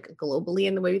change, like globally,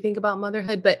 in the way we think about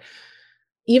motherhood. But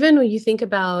even when you think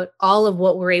about all of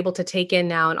what we're able to take in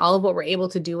now and all of what we're able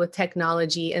to do with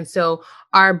technology, and so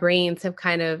our brains have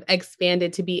kind of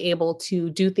expanded to be able to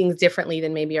do things differently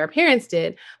than maybe our parents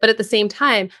did. But at the same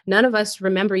time, none of us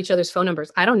remember each other's phone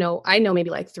numbers. I don't know. I know maybe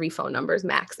like 3 phone numbers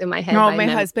max in my head. No, my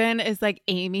husband is like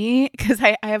Amy, because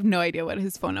I have no idea what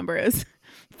his phone number is.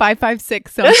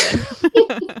 556 something.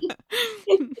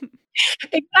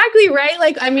 Exactly right.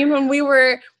 Like, I mean, when we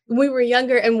were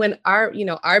younger, and when our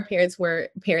parents were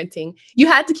parenting, you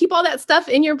had to keep all that stuff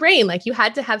in your brain. Like, you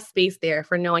had to have space there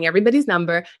for knowing everybody's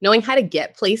number, knowing how to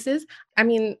get places. I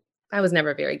mean, I was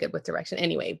never very good with direction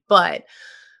anyway, but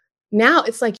now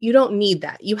it's like, you don't need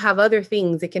that. You have other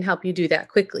things that can help you do that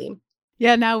quickly.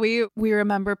 Yeah, now we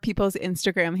remember people's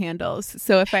Instagram handles.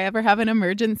 So if I ever have an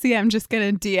emergency, I'm just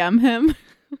going to DM him.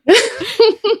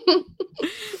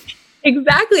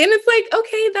 Exactly. And it's like,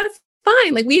 okay, that's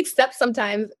fine. Like, we accept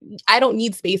sometimes I don't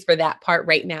need space for that part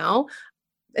right now.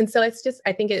 And so it's just,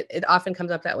 I think it often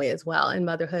comes up that way as well in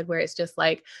motherhood, where it's just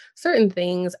like certain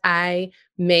things I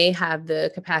may have the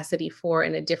capacity for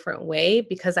in a different way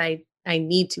because I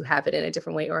need to have it in a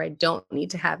different way, or I don't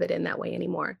need to have it in that way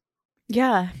anymore.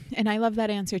 Yeah. And I love that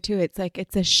answer too. It's like,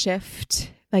 it's a shift.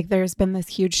 Like, there's been this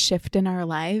huge shift in our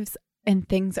lives, and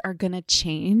things are going to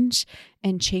change,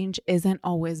 and change isn't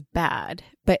always bad,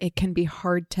 but it can be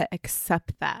hard to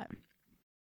accept that.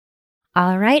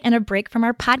 All right, and a break from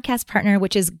our podcast partner,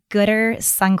 which is Gooder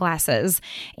Sunglasses.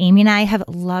 Amy and I have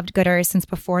loved Gooder since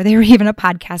before they were even a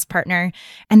podcast partner,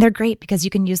 and they're great because you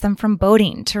can use them from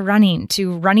boating to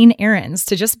running errands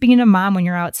to just being a mom when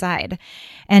you're outside.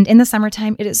 And in the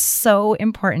summertime, it is so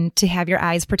important to have your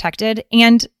eyes protected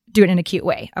and do it in a cute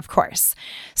way, of course.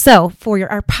 So for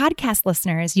our podcast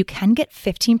listeners, you can get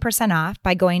 15% off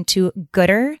by going to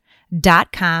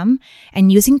Gooder.com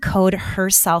and using code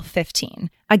HERSELF15.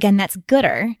 Again, that's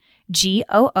Gooder,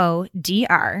 GOODR.com,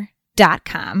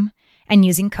 and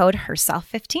using code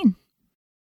HERSELF15.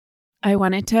 I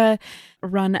wanted to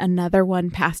run another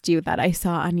one past you that I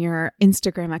saw on your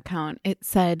Instagram account. It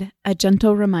said, a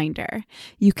gentle reminder,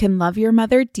 you can love your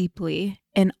mother deeply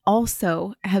and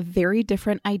also have very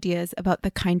different ideas about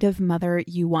the kind of mother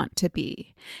you want to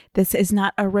be. This is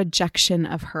not a rejection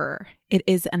of her. It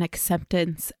is an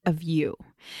acceptance of you.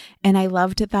 And I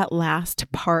loved that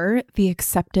last part, the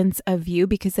acceptance of you,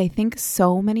 because I think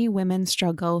so many women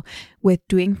struggle with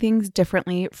doing things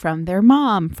differently from their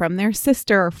mom, from their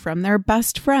sister, from their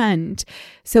best friend.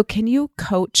 So can you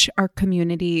coach our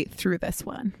community through this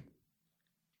one?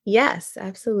 Yes,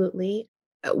 absolutely.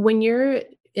 When you're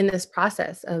in this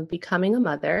process of becoming a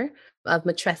mother, of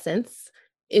matrescence,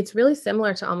 it's really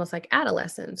similar to almost like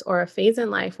adolescence or a phase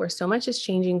in life where so much is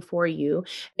changing for you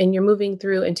and you're moving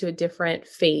through into a different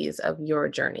phase of your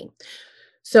journey.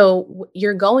 So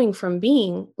you're going from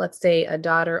being, let's say, a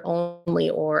daughter only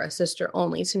or a sister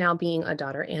only to now being a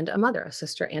daughter and a mother, a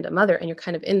sister and a mother. And you're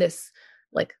kind of in this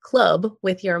like club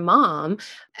with your mom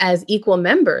as equal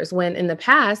members, when in the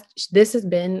past, this has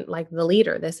been like the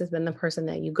leader. This has been the person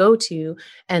that you go to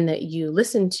and that you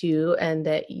listen to and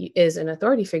that is an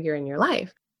authority figure in your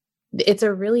life. It's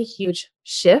a really huge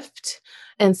shift.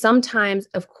 And sometimes,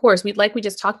 of course, we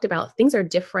just talked about, things are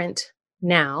different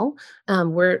now.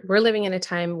 We're living in a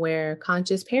time where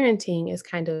conscious parenting is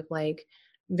kind of like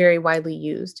very widely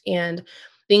used. And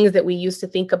things that we used to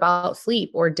think about sleep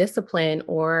or discipline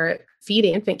or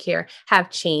feeding, infant care, have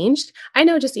changed. I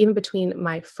know just even between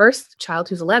my first child,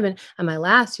 who's 11, and my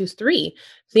last, who's 3,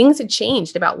 things had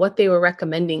changed about what they were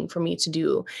recommending for me to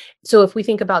do. So if we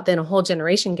think about then a whole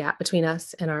generation gap between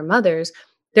us and our mothers,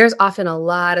 there's often a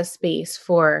lot of space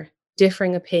for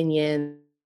differing opinions,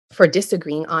 for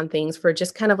disagreeing on things, for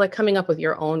just kind of like coming up with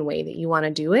your own way that you want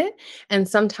to do it. And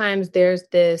sometimes there's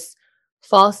this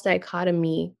false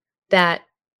dichotomy that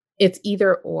it's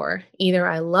either or. Either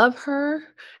I love her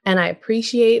and I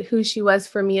appreciate who she was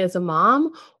for me as a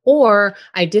mom, or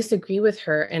I disagree with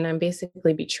her and I'm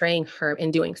basically betraying her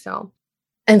in doing so.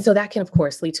 And so that can, of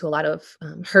course, lead to a lot of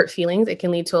hurt feelings. It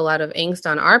can lead to a lot of angst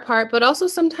on our part, but also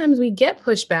sometimes we get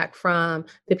pushback from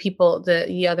the people,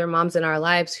 the other moms in our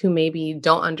lives who maybe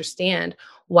don't understand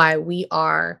why we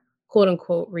are, quote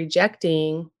unquote,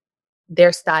 rejecting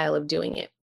their style of doing it.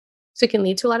 So it can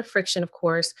lead to a lot of friction, of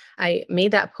course. I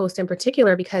made that post in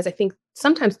particular because I think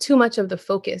sometimes too much of the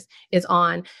focus is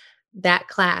on that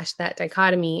clash, that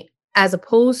dichotomy, as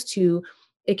opposed to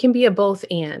it can be a both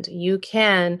and. You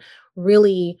can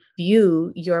really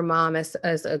view your mom as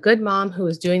a good mom who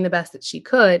is doing the best that she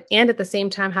could, and at the same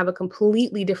time have a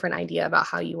completely different idea about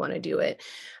how you want to do it.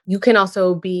 You can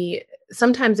also be,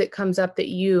 sometimes it comes up that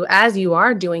you, as you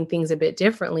are doing things a bit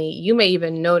differently, you may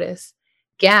even notice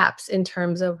gaps in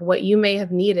terms of what you may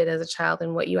have needed as a child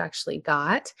and what you actually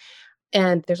got.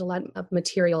 And there's a lot of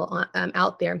material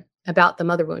out there about the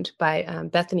mother wound by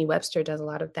Bethany Webster does a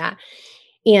lot of that.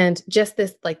 And just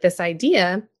this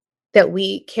idea that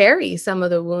we carry some of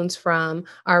the wounds from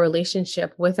our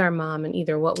relationship with our mom and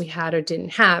either what we had or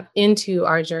didn't have into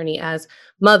our journey as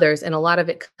mothers. And a lot of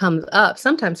it comes up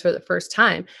sometimes for the first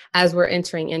time as we're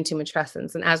entering into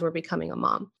matrescence and as we're becoming a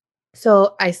mom.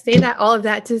 So I say that, all of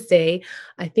that to say,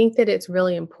 I think that it's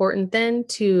really important then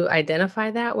to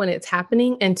identify that when it's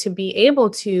happening and to be able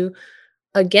to,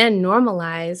 again,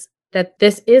 normalize that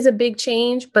this is a big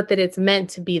change, but that it's meant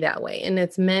to be that way. And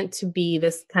it's meant to be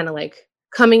this kind of like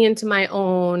coming into my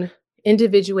own,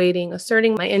 individuating,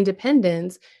 asserting my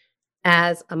independence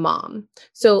as a mom.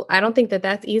 So I don't think that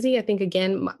that's easy. I think,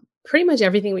 again, pretty much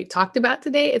everything we've talked about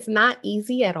today, it's not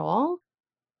easy at all,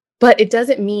 but it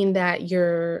doesn't mean that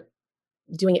you're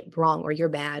doing it wrong or you're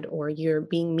bad or you're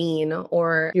being mean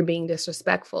or you're being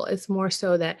disrespectful. It's more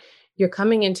so that you're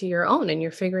coming into your own and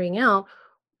you're figuring out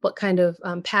what kind of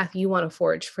path you want to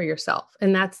forge for yourself.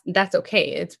 And that's okay.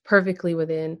 It's perfectly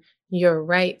within your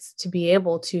rights to be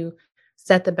able to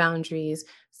set the boundaries,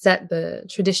 set the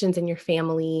traditions in your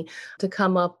family, to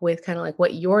come up with kind of like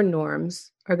what your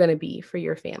norms are going to be for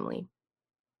your family.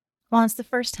 Well, it's the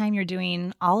first time you're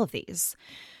doing all of these.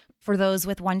 For those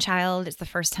with one child, it's the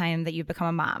first time that you've become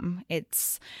a mom.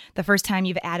 It's the first time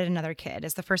you've added another kid.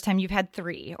 It's the first time you've had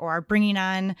 3 or are bringing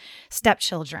on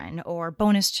stepchildren or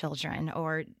bonus children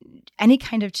or any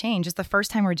kind of change. It's the first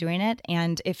time we're doing it.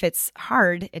 And if it's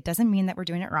hard, it doesn't mean that we're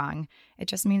doing it wrong. It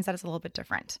just means that it's a little bit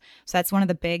different. So that's one of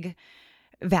the big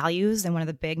values and one of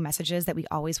the big messages that we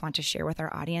always want to share with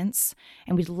our audience.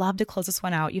 And we'd love to close this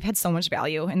one out. You've had so much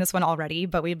value in this one already,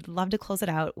 but we'd love to close it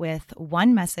out with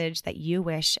one message that you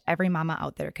wish every mama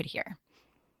out there could hear.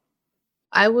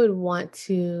 I would want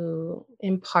to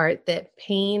impart that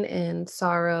pain and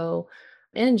sorrow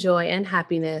and joy and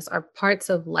happiness are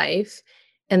parts of life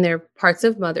and they're parts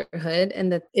of motherhood,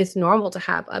 and that it's normal to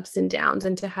have ups and downs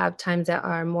and to have times that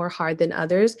are more hard than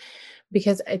others.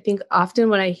 Because I think often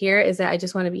what I hear is that I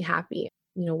just want to be happy.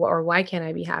 or why can't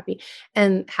I be happy?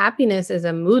 And happiness is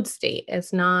a mood state.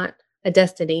 It's not a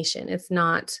destination. It's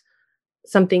not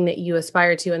something that you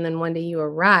aspire to and then one day you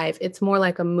arrive. It's more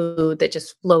like a mood that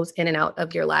just flows in and out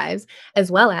of your lives,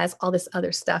 as well as all this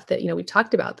other stuff that, we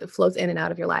talked about that flows in and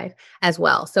out of your life as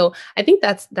well. So I think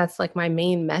that's like my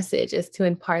main message, is to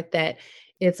impart that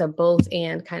it's a both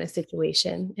and kind of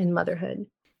situation in motherhood.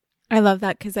 I love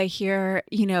that, because I hear,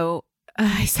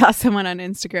 I saw someone on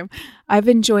Instagram, I've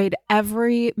enjoyed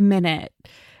every minute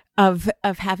of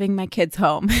having my kids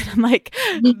home. And I'm like,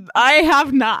 I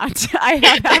have not. I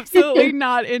have absolutely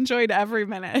not enjoyed every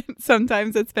minute.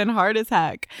 Sometimes it's been hard as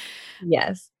heck.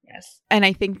 Yes. And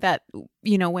I think that,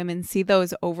 women see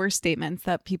those overstatements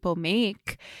that people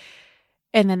make,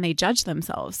 and then they judge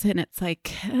themselves. And it's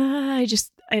like, I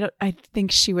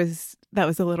think that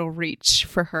was a little reach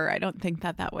for her. I don't think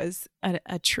that was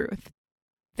a truth.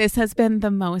 This has been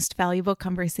the most valuable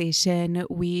conversation.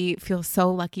 We feel so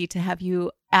lucky to have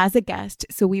you as a guest.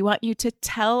 So we want you to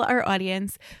tell our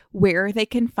audience where they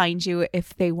can find you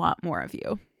if they want more of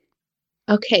you.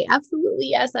 Okay, absolutely.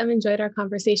 Yes, I've enjoyed our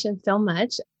conversation so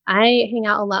much. I hang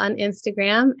out a lot on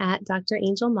Instagram at Dr.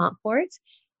 Angel Montfort.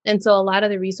 And so a lot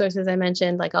of the resources I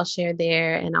mentioned, like I'll share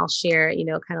there, and I'll share,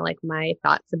 kind of like my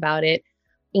thoughts about it.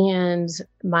 And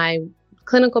my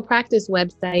clinical practice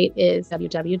website is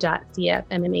www.cfmmh.com,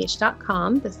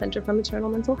 the Center for Maternal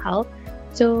Mental Health.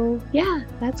 So yeah,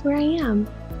 that's where I am.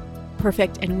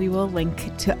 Perfect. And we will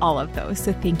link to all of those.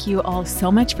 So thank you all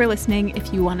so much for listening.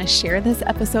 If you want to share this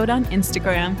episode on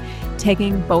Instagram,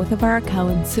 tagging both of our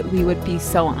accounts, we would be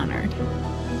so honored.